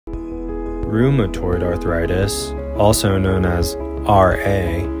Rheumatoid arthritis, also known as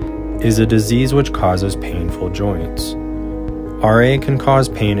RA, is a disease which causes painful joints. RA can cause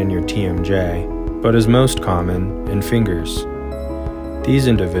pain in your TMJ, but is most common in fingers. These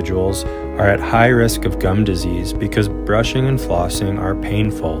individuals are at high risk of gum disease because brushing and flossing are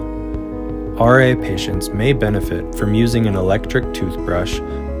painful. RA patients may benefit from using an electric toothbrush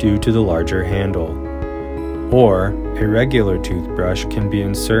due to the larger handle, or a regular toothbrush can be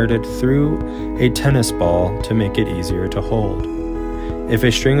inserted through a tennis ball to make it easier to hold. If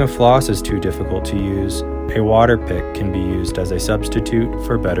a string of floss is too difficult to use, a water pick can be used as a substitute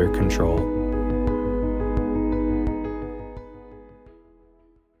for better control.